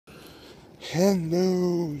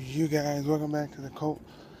Hello, you guys. Welcome back to the Colt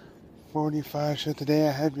 45 show. Today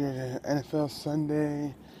I have your NFL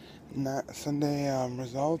Sunday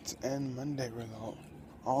results and Monday result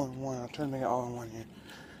all in one. I'll try to make it all in one here.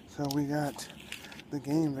 So we got the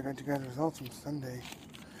games. I got you guys results from Sunday.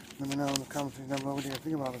 Let me know in the comments down below what you guys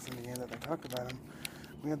think about the Sunday game that I talked about them.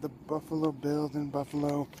 We had the Buffalo Bills in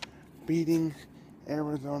Buffalo beating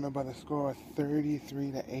Arizona by the score of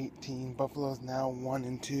 33-18. Buffalo's now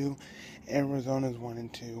 1-2. Arizona's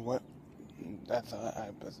 1-2. What? That's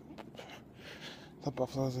I thought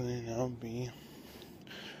Buffalo's gonna be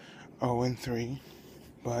 0-3,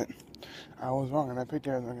 but I was wrong and I picked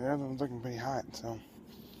Arizona. Arizona's looking pretty hot. So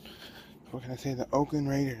what can I say? The Oakland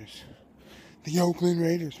Raiders,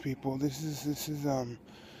 people. This is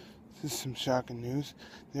some shocking news.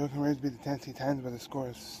 The Oakland Raiders beat the Tennessee Titans by the score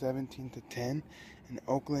of 17-10, and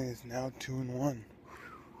Oakland is now 2-1.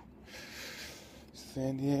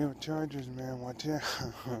 San Diego Chargers, man, watch out.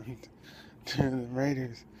 The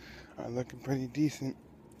Raiders are looking pretty decent.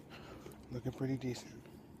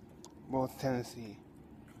 Well, it's Tennessee.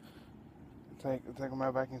 It's like when my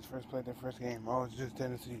Vikings first played their first game. Oh, it's just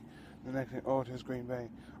Tennessee. The next game, oh, it's just Green Bay.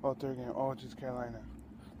 Oh, third game, oh, it's just Carolina.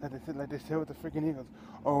 Like they said with the freaking Eagles.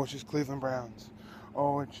 Oh, it's just Cleveland Browns.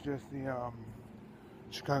 Oh, it's just the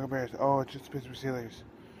Chicago Bears. Oh, it's just the Pittsburgh Steelers.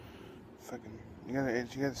 Fucking, you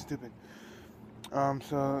guys are stupid.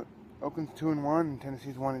 So Oakland's 2-1 and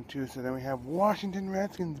Tennessee's 1-2. So then we have Washington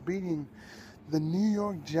Redskins beating the New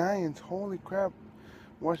York Giants. Holy crap!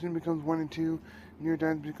 Washington becomes 1-2. New York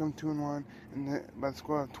Giants become 2-1, and by the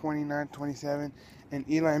score of 29-27. And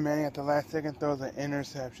Eli Manning at the last second throws an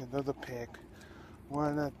interception, throws a pick.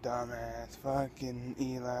 What a dumbass. Fucking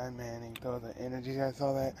Eli Manning throws an interception. You guys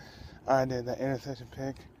saw that? I did, that interception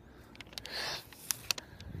pick.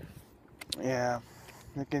 Yeah.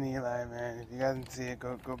 Looking Eli, man. If you guys didn't see it,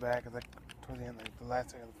 go back. It's like towards the end, like the last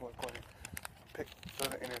second of the fourth quarter. Throw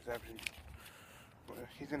the interception.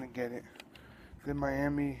 He's gonna get it. Then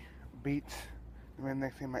Miami beats. The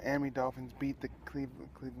next game, Miami Dolphins beat the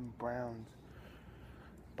Cleveland Browns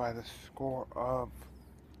by the score of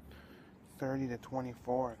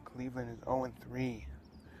 30-24. Cleveland is 0-3.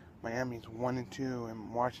 Miami's 1-2,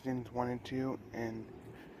 and Washington's 1-2, and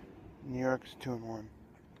New York's 2-1.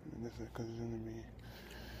 This is because it's gonna be.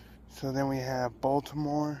 So then we have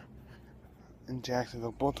Baltimore and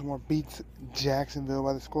Jacksonville. Baltimore beats Jacksonville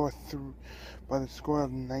by the score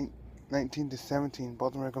of 19-17.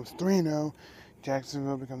 Baltimore becomes 3-0.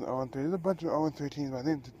 Jacksonville becomes 0-3. There's a bunch of 0-3 teams, but I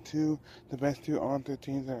think the best two 0-3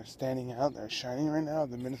 teams that are standing out, that are shining right now, are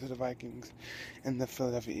the Minnesota Vikings and the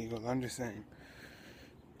Philadelphia Eagles. I'm just saying.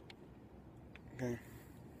 Okay.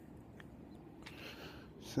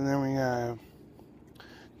 So then we have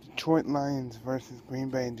Detroit Lions versus Green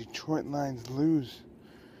Bay. And Detroit Lions lose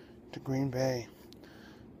to Green Bay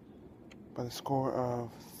by the score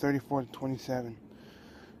of 34-27.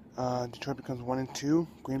 Detroit becomes 1-2.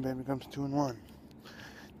 Green Bay becomes 2-1.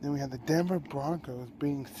 Then we have the Denver Broncos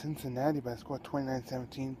beating Cincinnati by a score of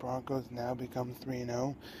 29-17. Broncos now become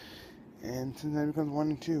 3-0, and Cincinnati becomes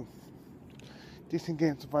 1-2. Decent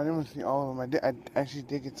game so far. I didn't want to see all of them. I actually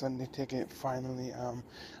did get Sunday ticket finally.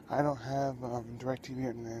 I don't have DirecTV or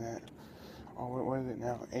anything like that. Or what is it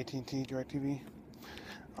now? AT&T DirecTV.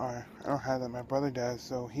 I don't have that. My brother does.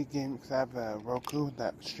 So he gave me, because I have the Roku,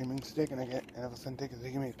 that streaming stick, and I have a Sunday ticket. So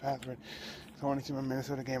he gave me his password. So I wanted to see my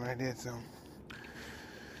Minnesota game, and I did. So.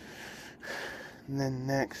 And then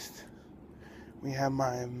next, we have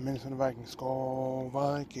my Minnesota Vikings. Score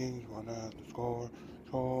Vikings, run out the score.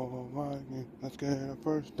 Score Vikings, let's get a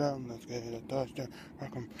first down, let's get a touchdown.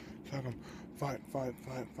 Rock 'em, sock 'em, fight.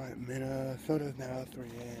 Minnesota's now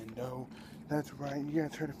 3-0. That's right, you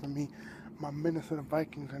guys heard it from me. My Minnesota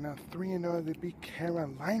Vikings are now 3-0. They beat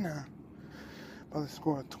Carolina by the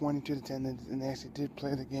score of 22-10. And they actually did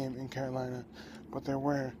play the game in Carolina, but there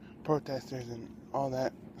were protesters and all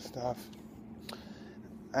that stuff.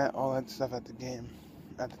 All that stuff at the game,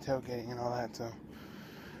 at the tailgating and all that. So,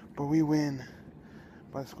 but we win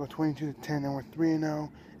by the score 22-10, and we're 3-0,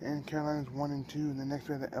 and Carolina's 1-2. And the next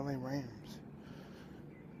we have the LA Rams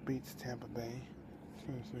beats Tampa Bay.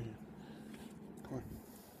 Seriously, come on,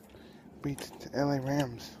 beats the LA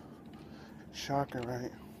Rams. Shocker,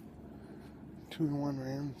 right? 2-1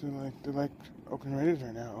 Rams. They're like Oakland Raiders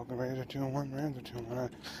right now. Oakland Raiders are 2-1. Rams are 2-1.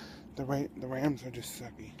 The Rams are just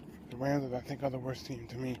sucky. The Rams, I think, are the worst team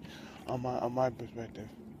to me, on my perspective.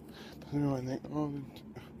 Everyone think, oh,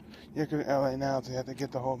 yeah, because LA now, so you have to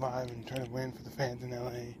get the whole vibe and try to win for the fans in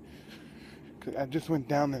LA. Cause I just went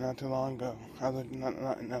down there not too long ago. I was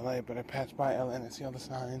not in LA, but I passed by LA and I see all the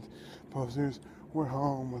signs, posters. we're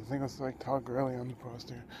home. I think it was like Todd Gurley on the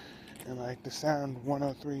poster. And like the sound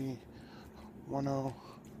 103, 10, 10,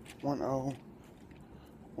 100.3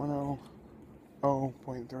 or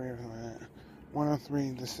something like that. 103,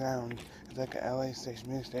 the sound is like a LA station,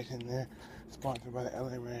 music station there, sponsored by the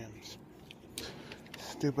LA Rams.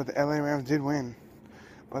 Stupid, the LA Rams did win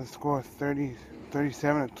by the score of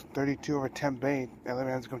 37-32 over Tampa Bay. LA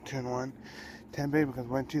Rams go 2-1. Tampa Bay because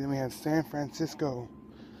 1-2. Then we have San Francisco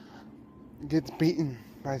gets beaten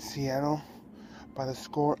by Seattle by the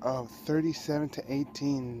score of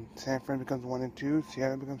 37-18. San Fran becomes 1-2.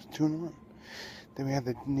 Seattle becomes 2-1. Then we have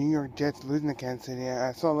the New York Jets losing to Kansas City.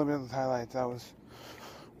 I saw a little bit of the highlights. I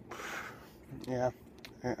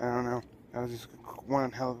don't know. That was just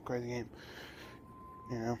one hell of a crazy game.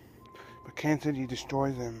 You know. But Kansas City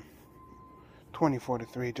destroys them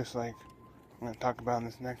 24-3, just like I'm going to talk about in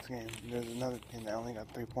this next game. There's another team that only got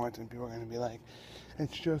 3 points, and people are going to be like,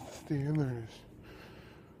 it's just the Steelers.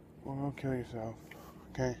 Well, go kill yourself.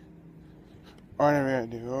 Okay? Or whatever I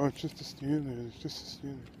do. Oh, it's just the Steelers. It's just the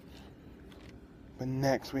Steelers. But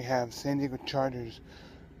next we have San Diego Chargers.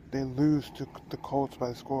 They lose to the Colts by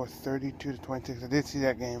the score of 32-26. I did see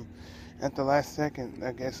that game. At the last second,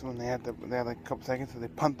 I guess when they had like a couple seconds, so they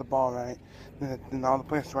punt the ball, right? Then all the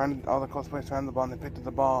Colts players surrounded the ball, and they picked up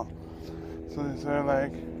the ball. So they're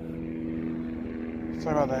like,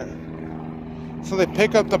 sorry about that. So they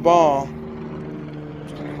pick up the ball.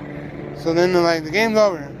 So then they're like, the game's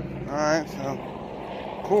over. All right, so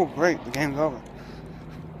cool, great, the game's over.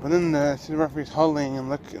 But then the referee's huddling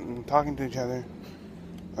and talking to each other.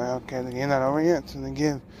 Okay, the game's not over yet, so they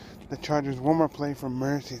give the Chargers one more play for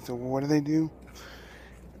mercy. So what do?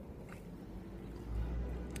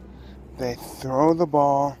 They throw the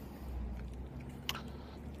ball.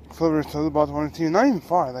 Flivers throws the ball to one of the team, not even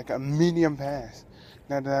far, like a medium pass.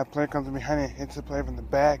 Now that player comes behind it, hits the player from the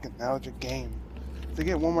back, and now it's a game. They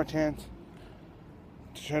get one more chance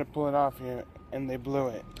to try to pull it off here, and they blew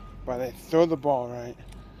it. But they throw the ball, right?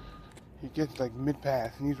 He gets like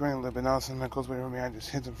mid-pass, and he's running a little bit, and all of a sudden that goes away from me. I just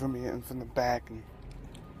hits him from the back, and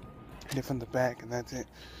hit it from the back, and that's it.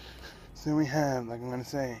 So then we have, like I'm going to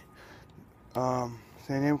say, San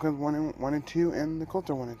Diego comes 1-2, and the Colts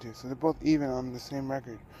are 1-2. So they're both even on the same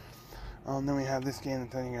record. Then we have this game I'm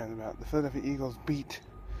telling you guys about. The Philadelphia Eagles beat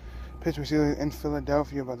Pittsburgh Steelers in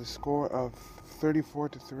Philadelphia by the score of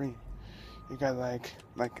 34-3. You guys like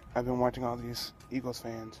I've been watching all these Eagles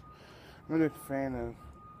fans. I'm a big fan of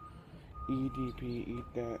EDP,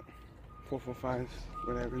 Eat That, 445,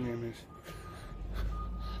 whatever his name is.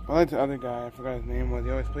 I like the other guy, I forgot his name was.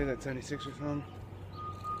 He always plays at 76 or something.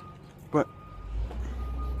 But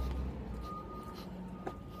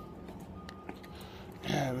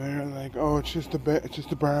yeah, they're like, oh, it's just the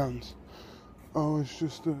Browns. Oh, it's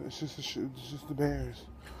just the Bears.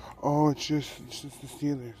 Oh, it's just the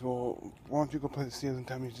Steelers. Well, why don't you go play the Steelers and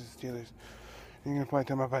tell me it's just the Steelers? You're gonna probably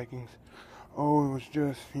tell my Vikings. Oh, it was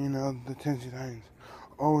just, the Tennessee Titans.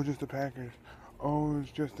 Oh, it was just the Packers. Oh, it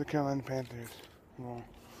was just the Carolina Panthers. Well,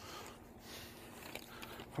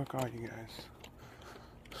 fuck all you guys.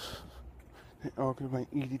 Oh, because my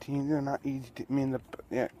easy teams, they're not easy.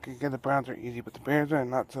 The Browns are easy, but the Bears are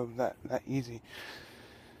not so that easy.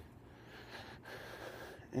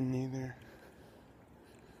 And neither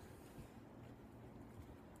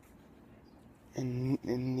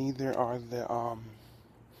are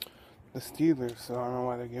the Steelers, so I don't know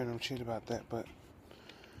why they're giving them shit about that, but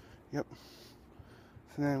yep.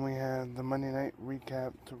 So then we have the Monday night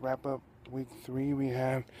recap to wrap up week 3. We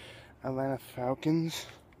have Atlanta Falcons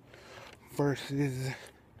versus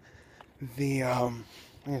the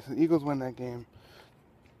the Eagles win that game.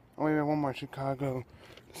 Oh, we have one more. Chicago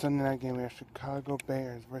Sunday night game. We have Chicago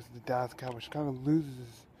Bears versus the Dallas Cowboys. Chicago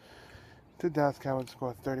loses to Dallas Cowboys,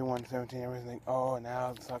 score 31-17. Everybody's like, oh, now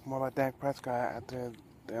let's talk more about Dak Prescott after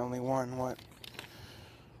they only won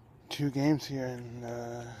 2 games here, and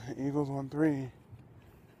Eagles won 3.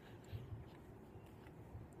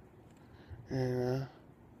 Yeah.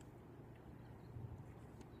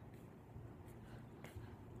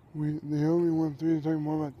 They only won 3. They're talking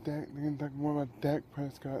more about Dak. They're gonna talk more about Dak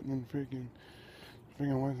Prescott than freaking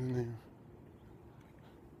what's his name?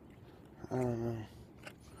 I don't know.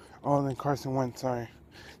 Oh, then Carson Wentz. Sorry.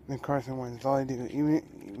 Then Carson Wentz. All I do, even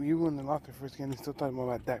when they lost their first game, they still talking more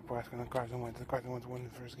about Dak Prescott than Carson Wentz. And Carson Wentz won the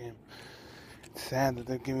first game. It's sad that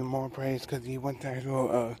they're giving more praise because he went to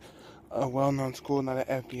actual a well-known school, not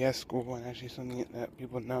an FBS school, and actually something that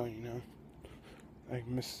people know, like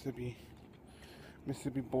Mississippi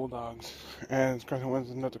Bulldogs. And Carson Wentz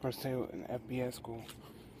is North Dakota State, an FBS school.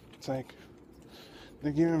 It's like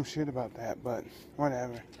they're giving him shit about that, but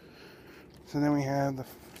whatever. So then we have the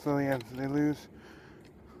Phillies. They lose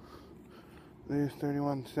lose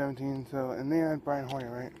 31-17. So, and they had Brian Hoyer,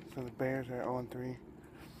 right? So the Bears are 0-3,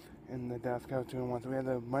 and the Dallas Cowboys 2-1. So we had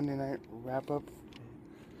the Monday night wrap up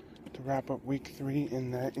to wrap up Week 3,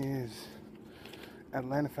 and that is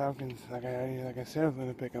Atlanta Falcons. Like I said, I was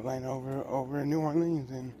gonna pick Atlanta over New Orleans,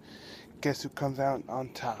 and guess who comes out on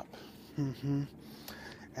top?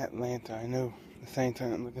 Atlanta. I know the Saints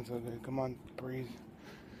aren't looking so good. Come on, Breeze.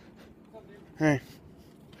 Hey,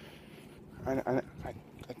 I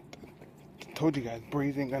told you guys,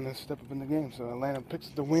 Breeze ain't gonna step up in the game. So Atlanta picks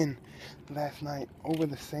the win last night over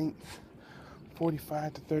the Saints,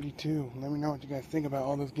 45-32. Let me know what you guys think about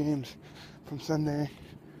all those games from Sunday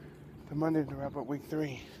to Monday to wrap up Week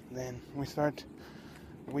 3. Then we start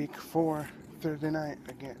Week 4 Thursday night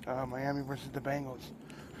again. Miami versus the Bengals.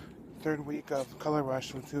 Third week of Color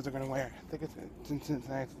Rush. Let's see what they're gonna wear. I think it's in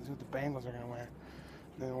Cincinnati. Let's see what the Bengals are gonna wear.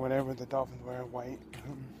 Then whatever the Dolphins wear, white.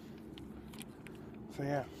 So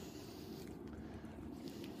yeah.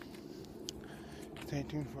 Stay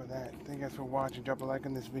tuned for that. Thank you guys for watching. Drop a like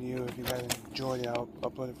on this video if you guys enjoyed it. I'll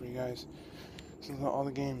upload it for you guys. So all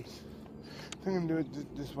the games. I think I'm gonna do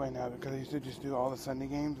it this way now because I used to just do all the Sunday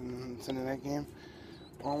games and then the Sunday night game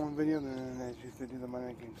all in one video. Then I used to do the Monday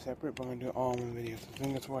night game separate, but I'm gonna do it all in one video. So I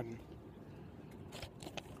think that's what.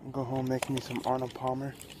 I'll go home, make me some Arnold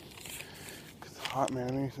Palmer. Cause it's hot, man.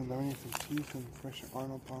 I need some tea, some fresh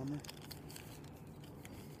Arnold Palmer.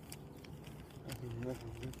 That's a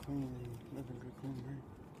good clean, right?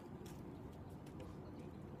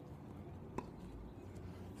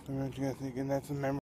 So what you guys think? And that's a memory.